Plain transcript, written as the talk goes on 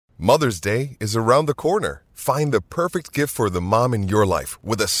Mother's Day is around the corner. Find the perfect gift for the mom in your life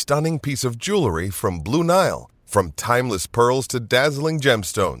with a stunning piece of jewelry from Blue Nile. From timeless pearls to dazzling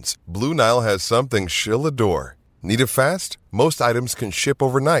gemstones, Blue Nile has something she'll adore. Need it fast? Most items can ship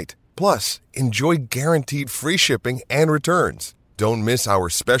overnight. Plus, enjoy guaranteed free shipping and returns. Don't miss our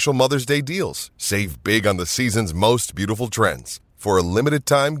special Mother's Day deals. Save big on the season's most beautiful trends. For a limited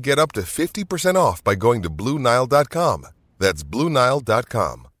time, get up to 50% off by going to BlueNile.com. That's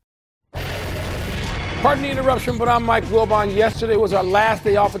BlueNile.com. Pardon the interruption, but I'm Mike Wilbon. Yesterday was our last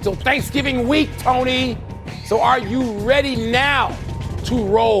day off until Thanksgiving week, Tony. So are you ready now to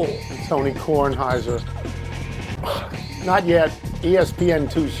roll? Tony Kornheiser. Not yet.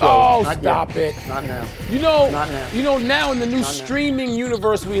 ESPN2 show. Oh, Not stop yet. it. Not now. Not now. Now in the new streaming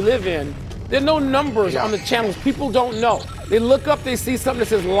universe we live in, there are no numbers on the channels. People don't know. They look up, they see something that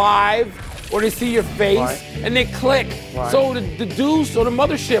says live, or they see your face, and they click. Right. So the deuce or the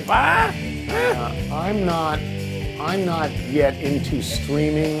mothership, I'm not yet into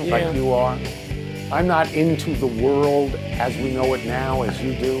streaming like you are. I'm not into the world as we know it now, as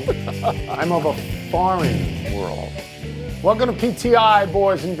you do. I'm of a foreign world. Welcome to PTI,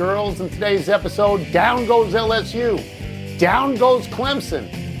 boys and girls. In today's episode, down goes LSU, down goes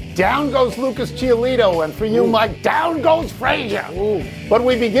Clemson, down goes Lucas Giolito, and for you, Mike, down goes Frazier. But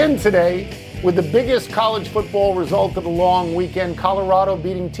we begin today with the biggest college football result of the long weekend, Colorado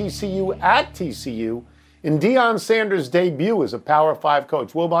beating TCU at TCU in Deion Sanders' debut as a Power 5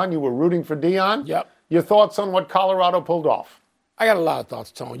 coach. Wilbon, you were rooting for Deion. Yep. Your thoughts on what Colorado pulled off? I got a lot of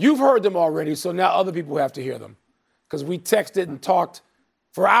thoughts, Tone. You've heard them already, so now other people have to hear them. Because we texted and talked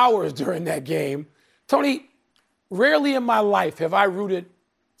for hours during that game. Tony, rarely in my life have I rooted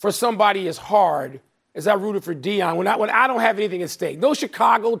for somebody as hard as I rooted for Deion when I don't have anything at stake. No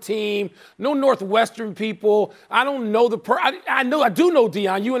Chicago team, no Northwestern people. I don't know I do know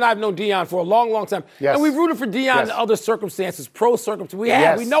Deion. You and I have known Deion for a long, long time. Yes. And we rooted for Deion in other circumstances, pro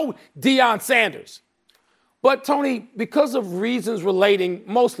circumstances. We know Deion Sanders. But, Tony, because of reasons relating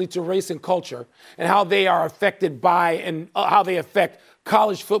mostly to race and culture and how they are affected by and how they affect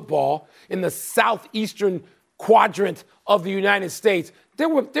college football in the southeastern quadrant of the United States, there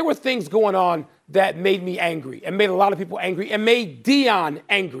were things going on that made me angry and made a lot of people angry and made Deion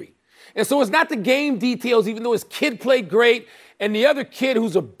angry. And so it's not the game details, even though his kid played great and the other kid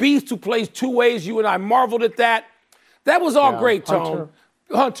who's a beast who plays two ways, you and I marveled at that. That was all great, Tone.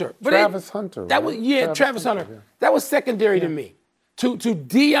 Hunter. But Travis Hunter. That was Travis Hunter. Yeah. That was secondary to me. To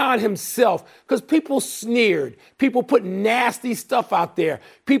Deion himself, because people sneered. People put nasty stuff out there.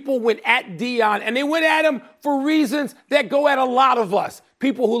 People went at Deion, and they went at him for reasons that go at a lot of us.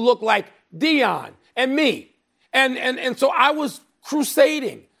 People who look like Deion and me. And so I was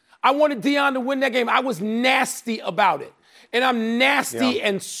crusading. I wanted Deion to win that game. I was nasty about it. And I'm nasty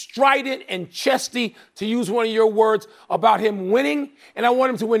and strident and chesty, to use one of your words, about him winning. And I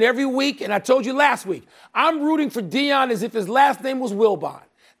want him to win every week. And I told you last week, I'm rooting for Deion as if his last name was Wilbon.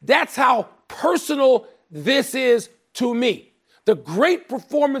 That's how personal this is to me. The great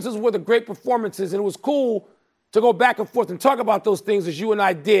performances were the great performances, and it was cool to go back and forth and talk about those things as you and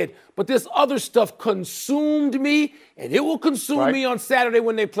I did. But this other stuff consumed me, and it will consume me on Saturday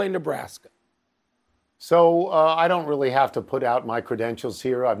when they play Nebraska. So I don't really have to put out my credentials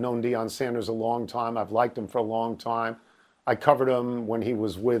here. I've known Deion Sanders a long time. I've liked him for a long time. I covered him when he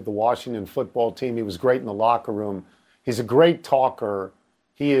was with the Washington football team. He was great in the locker room. He's a great talker.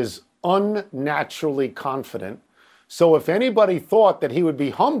 He is unnaturally confident. So if anybody thought that he would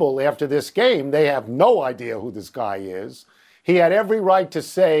be humble after this game, they have no idea who this guy is. He had every right to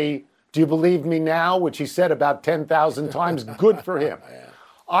say, "Do you believe me now?" which he said about 10,000 times. Good for him.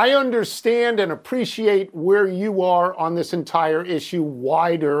 I understand and appreciate where you are on this entire issue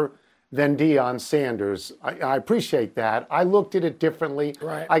wider than Deion Sanders. I appreciate that. I looked at it differently.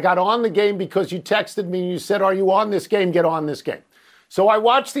 Right. I got on the game because you texted me and you said, "Are you on this game? Get on this game." So I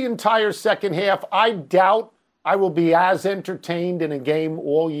watched the entire second half. I doubt I will be as entertained in a game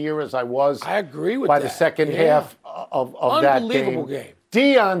all year as I was. I agree with by that. the second half of that game. Unbelievable game.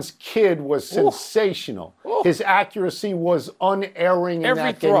 Deion's kid was sensational. Ooh. His accuracy was unerring in Every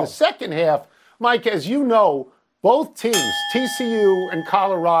that game. throw. The second half, Mike, as you know, both teams, TCU and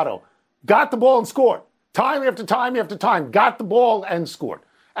Colorado, got the ball and scored. Time after time after time, got the ball and scored.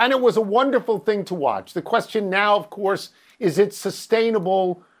 And it was a wonderful thing to watch. The question now, of course, is it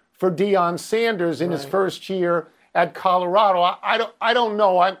sustainable for Deion Sanders in his first year at Colorado? I don't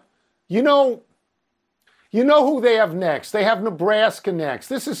know. You know who they have next. They have Nebraska next.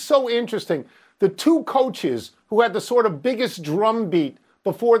 This is so interesting. The two coaches who had the sort of biggest drumbeat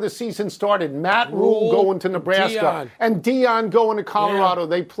before the season started. Matt Rule going to Nebraska and Deion going to Colorado. Yeah.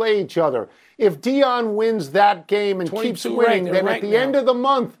 They play each other. If Deion wins that game and keeps winning, then at the end of the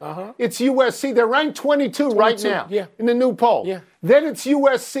month, it's USC. They're ranked 22 right now in the new poll. Yeah. Then it's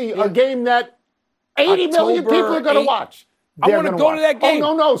USC, a game that 80 million people are going to watch. I want to go to that game.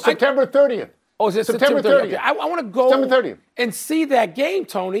 Oh, no, September 30th. Oh, is it September 30th? Okay. I want to go September 30th. And see that game,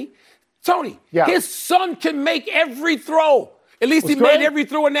 Tony. Tony, his son can make every throw. At least he made every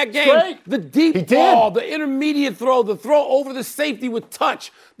throw in that game. The deep ball, the intermediate throw, the throw over the safety with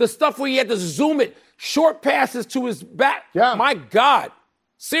touch, the stuff where he had to zoom it, short passes to his back. Yeah. My God.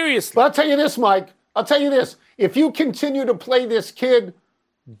 Seriously. But I'll tell you this, Mike. I'll tell you this. If you continue to play this kid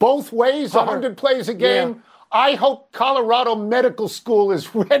both ways, 100 plays a game, I hope Colorado Medical School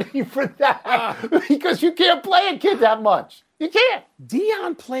is ready for that because you can't play a kid that much. You can't.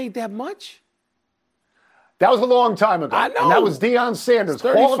 Deion played that much? That was a long time ago. I know. And that was Deion Sanders,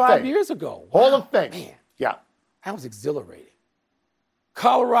 35 years ago. Hall of Fame. Man. Yeah. That was exhilarating.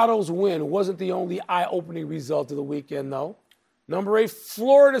 Colorado's win wasn't the only eye-opening result of the weekend, though. Number 8,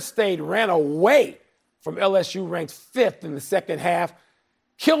 Florida State ran away from LSU, ranked 5th in the second half.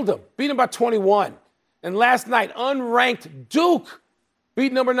 Killed them, beat them by 21. And last night, unranked Duke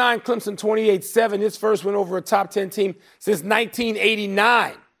beat number 9 Clemson 28-7. His first win over a top 10 team since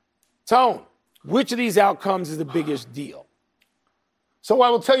 1989. Tone, which of these outcomes is the biggest deal? So I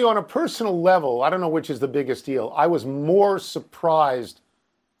will tell you on a personal level, I don't know which is the biggest deal. I was more surprised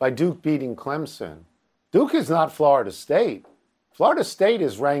by Duke beating Clemson. Duke is not Florida State. Florida State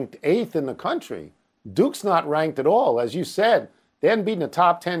is ranked 8th in the country. Duke's not ranked at all. As you said, they hadn't beaten a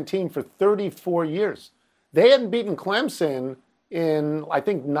top 10 team for 34 years. They hadn't beaten Clemson in, I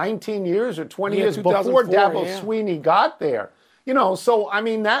think, 19 years or 20 years before Dabo Swinney got there. You know, so, I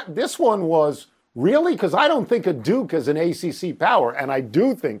mean, this one was really, because I don't think of Duke as an ACC power, and I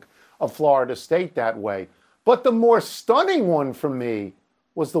do think of Florida State that way. But the more stunning one for me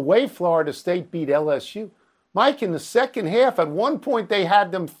was the way Florida State beat LSU. Mike, in the second half, at one point they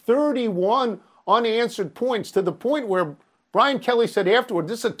had them 31 unanswered points to the point where Brian Kelly said afterward,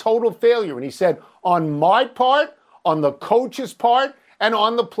 this is a total failure. And he said, on my part, on the coach's part, and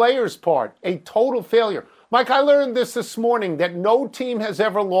on the player's part, a total failure. Mike, I learned this morning, that no team has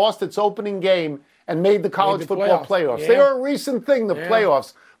ever lost its opening game and made the college football playoffs. Yeah. They are a recent thing, the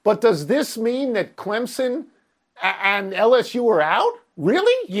playoffs. But does this mean that Clemson and LSU are out?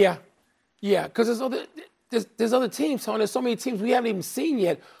 Really? Yeah. Yeah, because there's other teams, Tony. There's so many teams we haven't even seen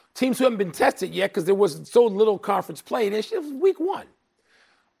yet. Teams who haven't been tested yet because there was so little conference play. And it was week 1.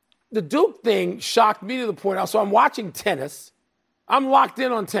 The Duke thing shocked me to the point. So I'm watching tennis. I'm locked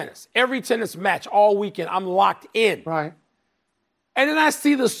in on tennis. Every tennis match all weekend, I'm locked in. Right. And then I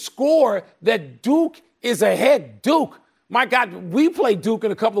see the score that Duke is ahead. Duke. My God, we play Duke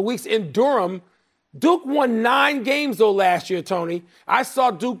in a couple of weeks in Durham. Duke won 9 games, though, last year, Tony. I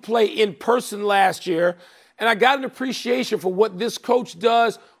saw Duke play in person last year, and I got an appreciation for what this coach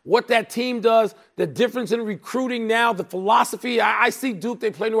does, what that team does, the difference in recruiting now, the philosophy. I see Duke.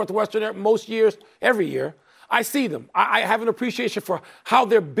 They play Northwestern most years, every year. I see them. I have an appreciation for how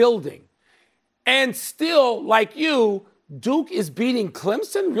they're building. And still, like you, Duke is beating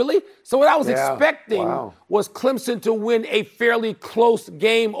Clemson? Really? So what I was expecting was Clemson to win a fairly close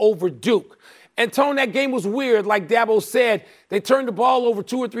game over Duke. And, Tone, that game was weird. Like Dabo said, they turned the ball over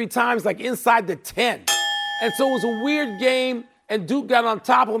 2 or 3 times, like inside the 10. And so it was a weird game, and Duke got on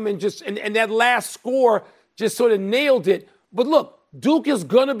top of them and that last score just sort of nailed it. But look, Duke is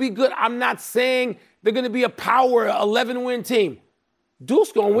going to be good. I'm not saying they're going to be a power 11-win team.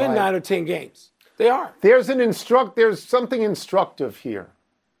 Duke's going to win 9 or 10 games. They are. There's something instructive here.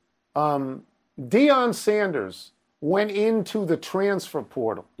 Deion Sanders went into the transfer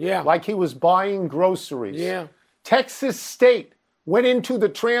portal like he was buying groceries. Yeah. Texas State went into the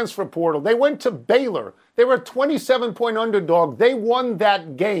transfer portal. They went to Baylor. They were a 27-point underdog. They won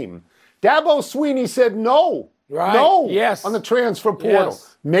that game. Dabo Swinney said no. Right. No. Yes. On the transfer portal.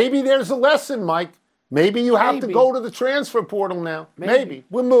 Yes. Maybe there's a lesson, Mike. Maybe you have to go to the transfer portal now. Maybe.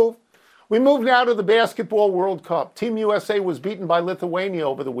 We move now to the Basketball World Cup. Team USA was beaten by Lithuania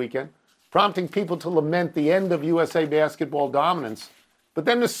over the weekend, prompting people to lament the end of USA basketball dominance. But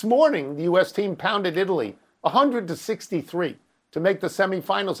then this morning, the U.S. team pounded Italy 100-63 to make the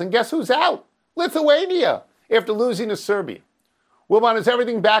semifinals. And guess who's out? Lithuania, after losing to Serbia. Wilbon, is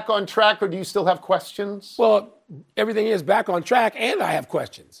everything back on track, or do you still have questions? Well, everything is back on track, and I have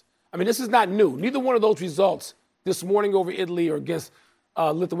questions. I mean, this is not new. Neither one of those results this morning over Italy or against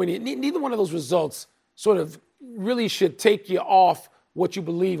Lithuania, neither one of those results sort of really should take you off what you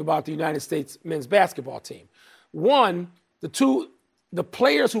believe about the United States men's basketball team. One, the two the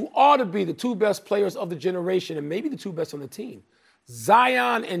players who ought to be the two best players of the generation and maybe the two best on the team,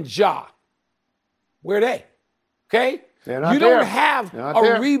 Zion and Ja, where are they? Okay? You don't have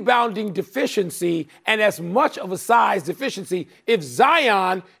a rebounding deficiency and as much of a size deficiency if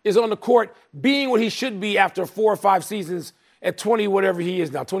Zion is on the court being what he should be after 4 or 5 seasons at 20, whatever he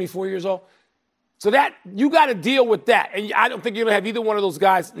is now, 24 years old. So that you got to deal with that. And I don't think you're going to have either one of those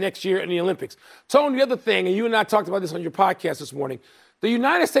guys next year in the Olympics. Tony, the other thing, and you and I talked about this on your podcast this morning, the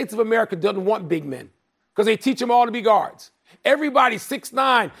United States of America doesn't want big men because they teach them all to be guards. Everybody's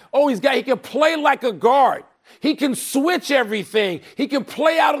 6'9". Oh, he can play like a guard. He can switch everything. He can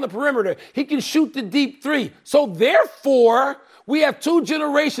play out on the perimeter. He can shoot the deep three. So therefore, we have 2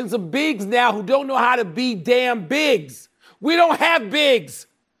 generations of bigs now who don't know how to be damn bigs. We don't have bigs.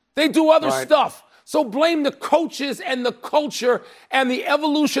 They do other stuff. So blame the coaches and the culture and the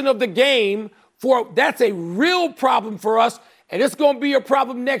evolution of the game that's a real problem for us. And it's going to be a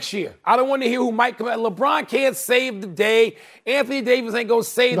problem next year. I don't want to hear who might come out. LeBron can't save the day. Anthony Davis ain't going to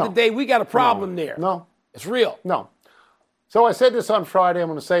save the day. We got a problem there. No. It's real. No. So I said this on Friday. I'm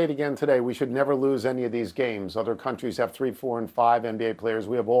going to say it again today. We should never lose any of these games. Other countries have 3, 4, and 5 NBA players.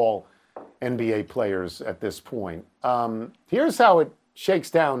 We have all NBA players at this point. Here's how it shakes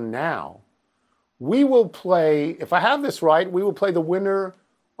down now. We will play, if I have this right, we will play the winner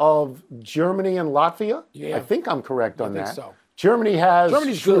of Germany and Latvia. Yeah. I think I'm correct on that. I think so. Germany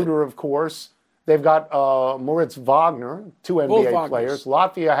has Schroeder, of course. They've got Moritz Wagner, 2 NBA players.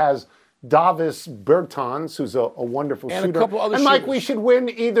 Latvia has Davis Bertans, who's a wonderful shooter. And a couple other shooters. Mike, we we should win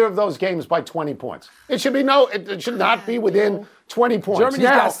either of those games by 20 points. It should not be within 20 points. Germany's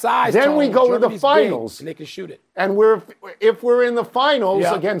got size. Then we go to the finals. And they can shoot it. And if we're in the finals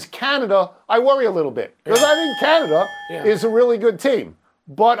against Canada, I worry a little bit. Because I think Canada is a really good team.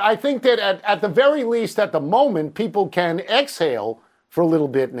 But I think that at the very least, at the moment, people can exhale for a little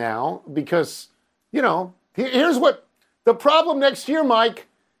bit now. Because, here's what the problem next year, Mike,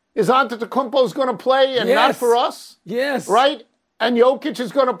 is Antetokounmpo's going to play and not for us? Yes. Right? And Jokic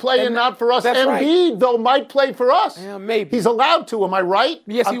is going to play and not for us. Embiid, though, might play for us. Yeah, maybe. He's allowed to, am I right?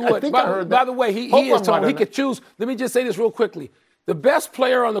 Yes, he would. I think I heard that. By the way, he is, Tony. He could choose. Let me just say this real quickly. The best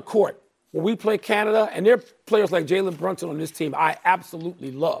player on the court when we play Canada, and there are players like Jalen Brunson on this team I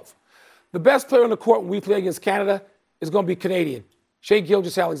absolutely love. The best player on the court when we play against Canada is going to be Canadian, Shai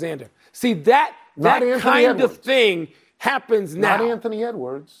Gilgeous-Alexander. See, that kind of thing happens now. Not Anthony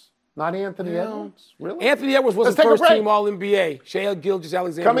Edwards. Really? Anthony Edwards was the first team All-NBA. Shai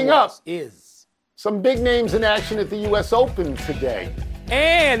Gilgeous-Alexander coming up is. Some big names in action at the U.S. Open today.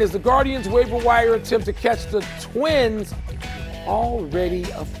 And is the Guardians waiver wire attempt to catch the Twins already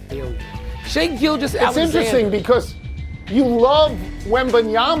a failure? Shai Gilgeous-Alexander. It's interesting because you love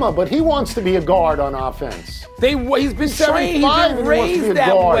Wembanyama, but he wants to be a guard on offense. He's been trained, he's been raised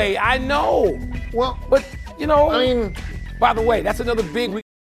that way. I know. Well, but, by the way, that's another big week.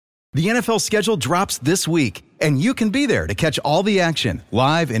 The NFL schedule drops this week, and you can be there to catch all the action,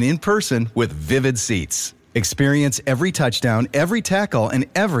 live and in person with Vivid Seats. Experience every touchdown, every tackle, and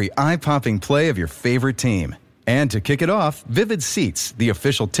every eye-popping play of your favorite team. And to kick it off, Vivid Seats, the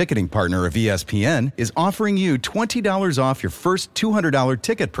official ticketing partner of ESPN, is offering you $20 off your first $200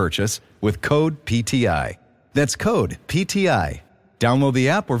 ticket purchase with code PTI. That's code PTI. Download the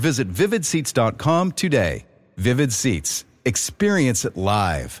app or visit vividseats.com today. Vivid Seats. Experience it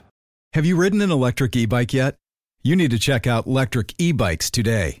live. Have you ridden an electric e-bike yet? You need to check out Lectric E-Bikes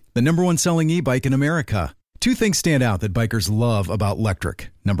today, the #1 selling e-bike in America. 2 things stand out that bikers love about Lectric.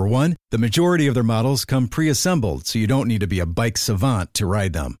 Number 1, the majority of their models come pre-assembled, so you don't need to be a bike savant to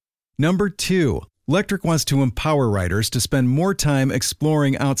ride them. Number 2, Lectric wants to empower riders to spend more time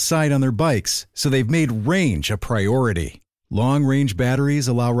exploring outside on their bikes, so they've made range a priority. Long-range batteries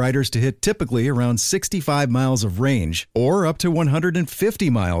allow riders to hit typically around 65 miles of range or up to 150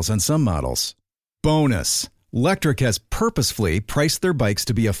 miles on some models. Bonus, Lectric has purposefully priced their bikes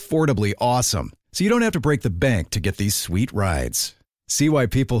to be affordably awesome, so you don't have to break the bank to get these sweet rides. See why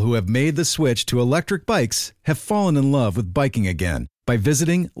people who have made the switch to electric bikes have fallen in love with biking again by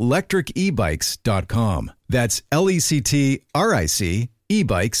visiting lectricebikes.com. That's LECTRIC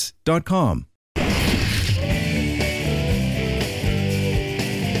ebikes.com.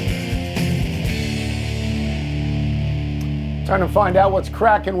 Trying to find out what's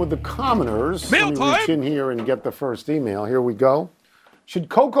cracking with the Commoners. Mail Let me time. reach in here and get the first email. Here we go. Should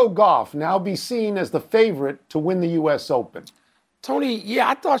Coco Gauff now be seen as the favorite to win the U.S. Open? Tony,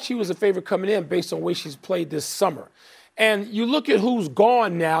 I thought she was a favorite coming in based on the way she's played this summer. And you look at who's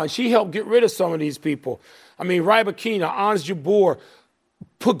gone now, and she helped get rid of some of these people. I mean, Rybakina, Ons Jabeur,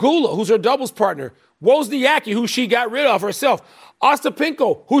 Pegula, who's her doubles partner, Wozniacki, who she got rid of herself.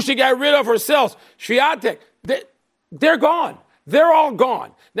 Ostapenko, who she got rid of herself, Swiatek, they're gone. They're all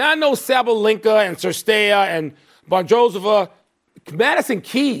gone. Now, I know Sabalenka and Cirstea and Bondrosova. Madison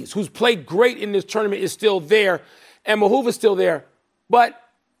Keys, who's played great in this tournament, is still there, and Mahuva's still there. But,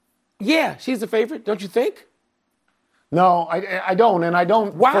 yeah, she's the favorite, don't you think? No, I don't, and I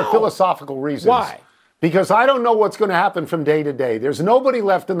don't for philosophical reasons. Why? Because I don't know what's going to happen from day to day. There's nobody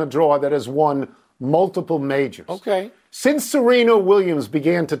left in the draw that has won multiple majors. Okay. Since Serena Williams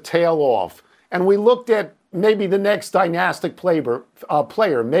began to tail off, and we looked at maybe the next dynastic player,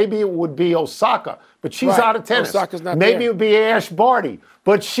 maybe it would be Osaka, but she's out of tennis. Osaka's not maybe there. it would be Ash Barty,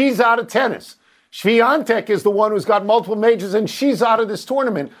 but she's out of tennis. Swiatek is the one who's got multiple majors, and she's out of this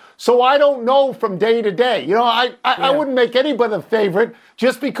tournament. So I don't know from day to day. You know, I wouldn't make anybody the favorite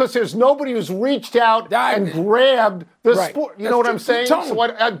just because there's nobody who's reached out and grabbed the sport. You know what I'm saying?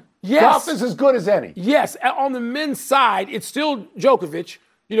 So golf is as good as any. Yes. On the men's side, it's still Djokovic,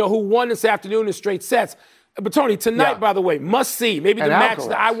 who won this afternoon in straight sets. But, Tony, tonight, by the way, must see, maybe the match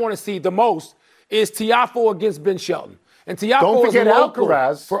that I want to see the most is Tiafoe against Ben Shelton. And Tiafoe is local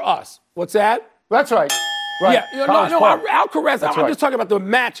Alcaraz for us. What's that? That's right. Yeah, Alcaraz. I'm just talking about the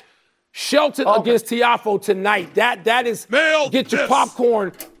match. Shelton against Tiafoe tonight. That is get your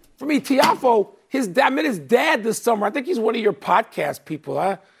popcorn. For me, Tiafoe, I met his dad this summer. I think he's one of your podcast people.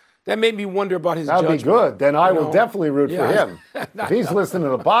 That made me wonder about his judgment. That'd be good. Then I will definitely root for him. If he's listening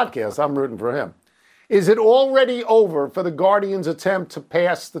to the podcast, I'm rooting for him. Is it already over for the Guardians' attempt to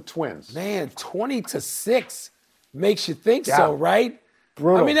pass the Twins? Man, 20-6 makes you think so, right?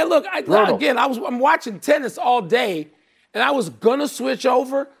 Brutal. I mean, look, again, I'm watching tennis all day, and I was going to switch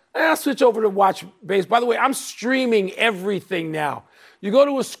over, and I'll switch over to watch baseball. By the way, I'm streaming everything now. You go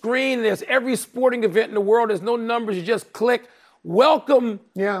to a screen, and there's every sporting event in the world. There's no numbers. You just click. Welcome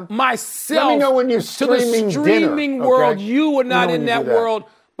myself Let me know when you're to the streaming world. Okay? You were not in that world,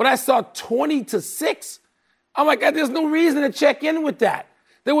 but I saw 20-6. I'm like, there's no reason to check in with that.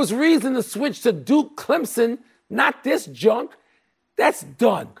 There was reason to switch to Duke Clemson, not this junk. That's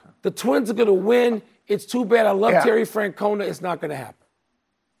done. The Twins are going to win. It's too bad. I love Terry Francona. It's not going to happen.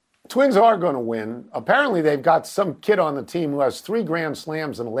 Twins are going to win. Apparently, they've got some kid on the team who has 3 Grand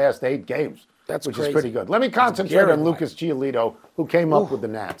Slams in the last 8 games. Which is pretty good. Let me concentrate on Lucas Giolito, who came up with the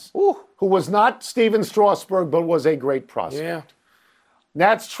Nats, who was not Steven Strasburg, but was a great prospect. Yeah.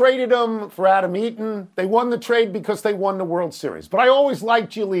 Nats traded him for Adam Eaton. They won the trade because they won the World Series. But I always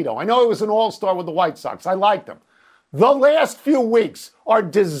liked Giolito. I know he was an all-star with the White Sox. I liked him. The last few weeks are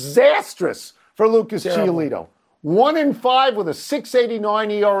disastrous for Lucas Giolito. 1-5 with a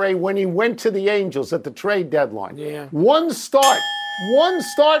 6.89 ERA when he went to the Angels at the trade deadline. Yeah. One start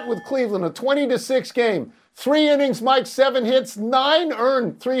with Cleveland, a 20-6 game. 3 innings, Mike, 7 hits, 9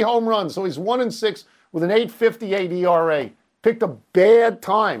 earned, 3 home runs. So he's 1-6 with an 8.58 ERA. Picked a bad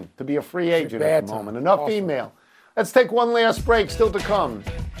time to be a free agent at the moment. Enough email. Let's take one last break. Still to come.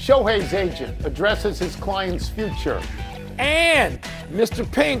 Shohei's agent addresses his client's future. And Mr.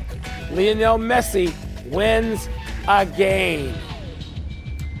 Pink, Lionel Messi, wins again.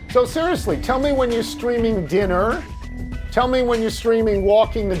 So seriously, tell me when you're streaming dinner. Tell me when you're streaming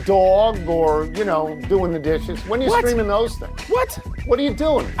walking the dog or, doing the dishes. When you're streaming those things. What are you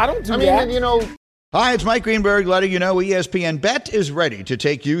doing? I don't do that. I mean, Hi, it's Mike Greenberg letting you know ESPN Bet is ready to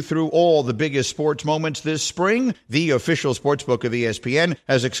take you through all the biggest sports moments this spring. The official sportsbook of ESPN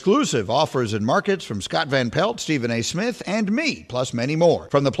has exclusive offers and markets from Scott Van Pelt, Stephen A. Smith, and me, plus many more.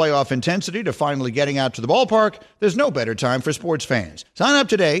 From the playoff intensity to finally getting out to the ballpark, there's no better time for sports fans. Sign up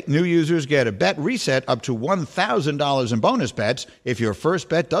today. New users get a bet reset up to $1,000 in bonus bets if your first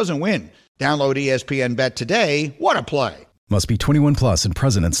bet doesn't win. Download ESPN Bet today. What a play. Must be 21 plus and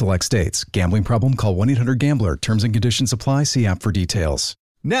present in select states. Gambling problem? Call 1-800-GAMBLER. Terms and conditions apply. See app for details.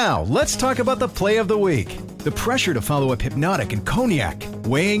 Now, let's talk about the play of the week. The pressure to follow up Hypnotic and Cognac,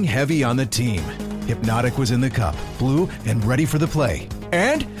 weighing heavy on the team. Hypnotic was in the cup, blue, and ready for the play.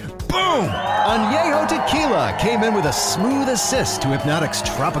 And boom! Añejo Tequila came in with a smooth assist to Hypnotic's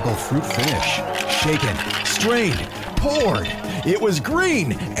tropical fruit finish. Shaken, strained, poured. It was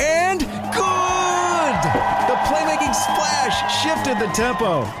green and good! The playmaking splash shifted the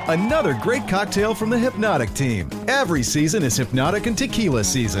tempo. Another great cocktail from the Hypnotic team. Every season is Hypnotic and Tequila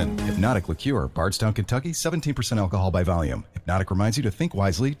season. Hypnotic Liqueur, Bardstown, Kentucky, 17% alcohol by volume. Hypnotic reminds you to think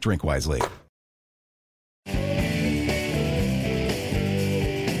wisely, drink wisely.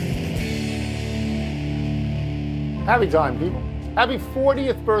 Happy time, people. Happy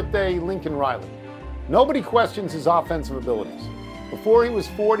 40th birthday, Lincoln Riley. Nobody questions his offensive abilities. Before he was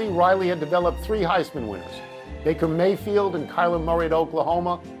 40, Riley had developed 3 Heisman winners. Baker Mayfield and Kyler Murray at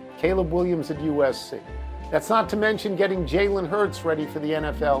Oklahoma, Caleb Williams at USC. That's not to mention getting Jalen Hurts ready for the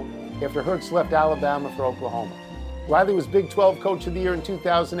NFL after Hurts left Alabama for Oklahoma. Riley was Big 12 Coach of the Year in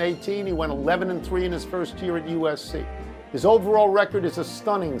 2018. He went 11-3 in his first year at USC. His overall record is a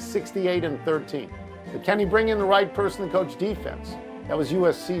stunning 68-13. But can he bring in the right person to coach defense? That was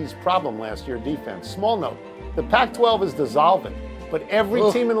USC's problem last year, defense. Small note, the Pac-12 is dissolving, but every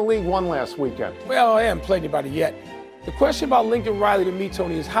team in the league won last weekend. Well, I haven't played anybody yet. The question about Lincoln Riley to me,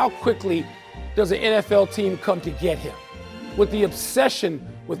 Tony, is how quickly does an NFL team come to get him? With the obsession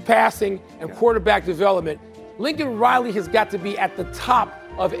with passing and quarterback development, Lincoln Riley has got to be at the top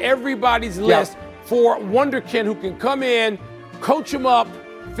of everybody's list for Wonderkin, who can come in, coach him up,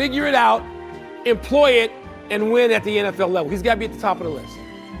 figure it out, employ it, and win at the NFL level. He's got to be at the top of the list.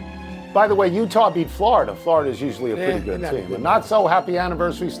 By the way, Utah beat Florida. Florida's usually a pretty good team. A not-so-happy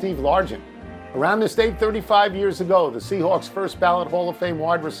anniversary, Steve Largent. Around this date 35 years ago, the Seahawks' first ballot Hall of Fame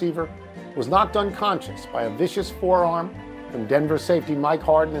wide receiver was knocked unconscious by a vicious forearm from Denver safety Mike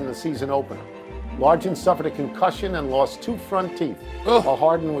Harden in the season opener. Largent suffered a concussion and lost 2 front teeth, while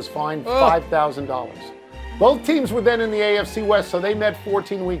Harden was fined $5,000. Both teams were then in the AFC West, so they met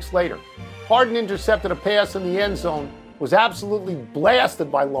 14 weeks later. Harden intercepted a pass in the end zone, was absolutely blasted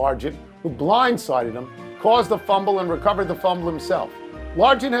by Largent, who blindsided him, caused a fumble, and recovered the fumble himself.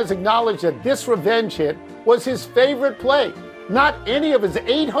 Largent has acknowledged that this revenge hit was his favorite play, not any of his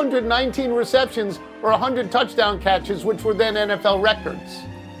 819 receptions or 100 touchdown catches, which were then NFL records.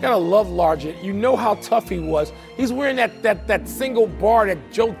 Gotta love Largent. You know how tough he was. He's wearing that single bar,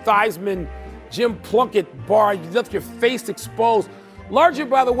 that Joe Theismann, Jim Plunkett bar. You left your face exposed. Largent,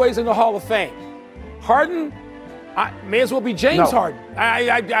 by the way, is in the Hall of Fame. Harden, may as well be James Harden.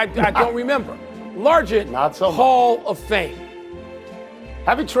 I don't remember. Largent, not so Hall of Fame.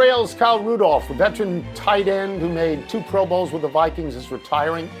 Happy trails, Kyle Rudolph, a veteran tight end who made 2 Pro Bowls with the Vikings, is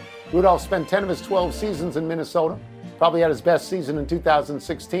retiring. Rudolph spent 10 of his 12 seasons in Minnesota. Probably had his best season in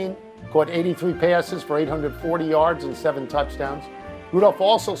 2016. Caught 83 passes for 840 yards and 7 touchdowns. Rudolph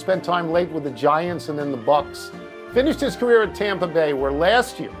also spent time late with the Giants and then the Bucs. Finished his career at Tampa Bay, where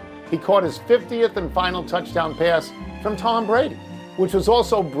last year he caught his 50th and final touchdown pass from Tom Brady, which was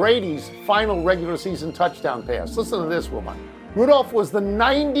also Brady's final regular season touchdown pass. Listen to this, Wilbon. Rudolph was the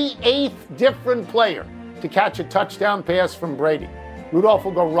 98th different player to catch a touchdown pass from Brady. Rudolph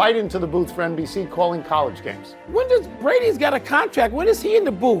will go right into the booth for NBC calling college games. When does Brady's got a contract? When is he in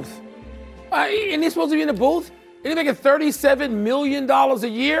the booth? And he's supposed to be in the booth? And he's making $37 million a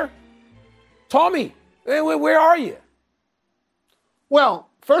year? Tommy, where are you? Well,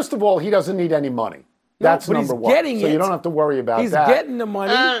 first of all, he doesn't need any money. That's number one. Getting so you don't have to worry about that. He's getting the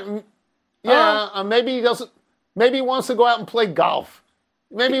money. Maybe he doesn't. Maybe he wants to go out and play golf.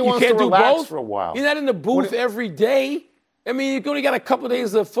 Maybe he wants to relax for a while. You're not in the booth every day. I mean, you've only got a couple of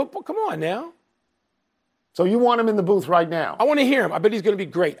days of football. Come on now. So you want him in the booth right now? I want to hear him. I bet he's going to be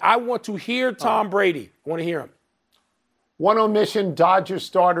great. I want to hear Tom Brady. I want to hear him. One omission, Dodger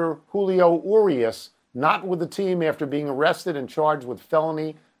starter Julio Urias not with the team after being arrested and charged with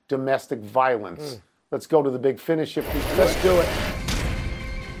felony domestic violence. Let's go to the big finish if we could. Let's do it.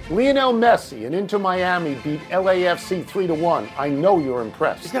 Lionel Messi and Inter Miami beat LAFC 3-1. I know you're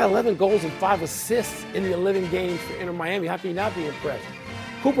impressed. He's got 11 goals and 5 assists in the 11 games for Inter Miami. How can you not be impressed?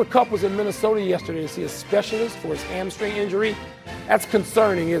 Cooper Kupp was in Minnesota yesterday to see a specialist for his hamstring injury. That's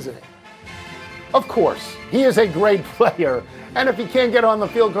concerning, isn't it? Of course. He is a great player. And if he can't get on the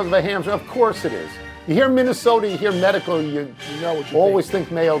field because of a hamstring, of course it is. You hear Minnesota, you hear medical, you know what you always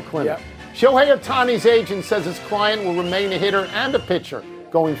think Mayo Clinic. Yep. Shohei Ohtani's agent says his client will remain a hitter and a pitcher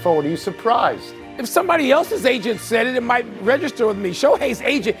going forward. Are you surprised? If somebody else's agent said it, it might register with me. Shohei's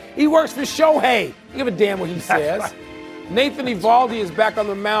agent, he works for Shohei. You give a damn what he says. Right. Nathan Eovaldi is back on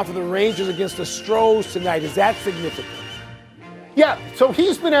the mound for the Rangers against the Stros tonight. Is that significant? Yeah, so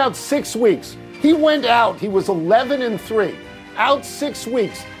he's been out 6 weeks. He went out, he was 11-3, out 6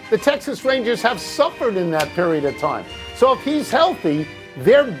 weeks. The Texas Rangers have suffered in that period of time. So if he's healthy,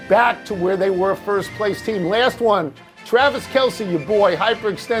 they're back to where they were a first-place team. Last one, Travis Kelce, your boy,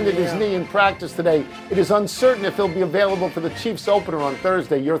 hyperextended his knee in practice today. It is uncertain if he'll be available for the Chiefs opener on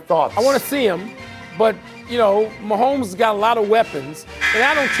Thursday. Your thoughts? I want to see him, but, you know, Mahomes has got a lot of weapons, and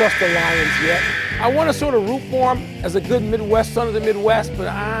I don't trust the Lions yet. I want to sort of root for him as a good Midwest son of the Midwest, but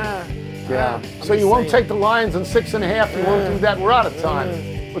so you won't take the Lions in 6.5. You won't do that. We're out of time.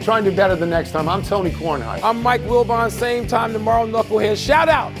 We'll try and do better the next time. I'm Tony Kornheiser. I'm Mike Wilbon. Same time tomorrow, Knucklehead. Shout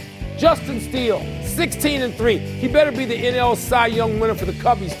out Justin Steele, 16-3. He better be the NL Cy Young winner for the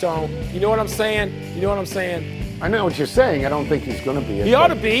Cubbies, Tone. You know what I'm saying? You know what I'm saying? I know what you're saying. I don't think he's going to be. He ought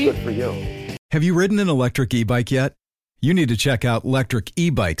to be. Good for you. Have you ridden an electric e-bike yet? You need to check out Electric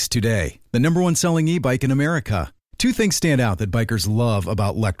E-Bikes today. the #1 selling e-bike in America. Two things stand out that bikers love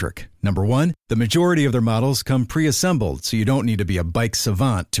about Lectric. Number one, the majority of their models come pre-assembled, so you don't need to be a bike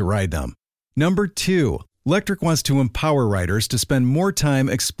savant to ride them. Number two, Lectric wants to empower riders to spend more time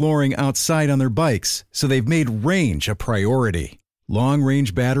exploring outside on their bikes, so they've made range a priority.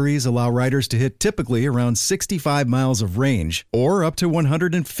 Long-range batteries allow riders to hit typically around 65 miles of range, or up to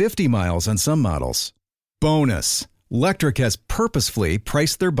 150 miles on some models. Bonus, Lectric has purposefully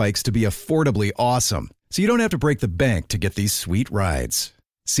priced their bikes to be affordably awesome, so you don't have to break the bank to get these sweet rides.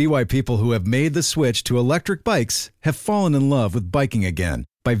 See why people who have made the switch to electric bikes have fallen in love with biking again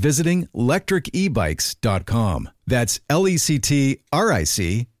by visiting lectricebikes.com. That's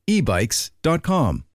LECTRIC ebikes.com.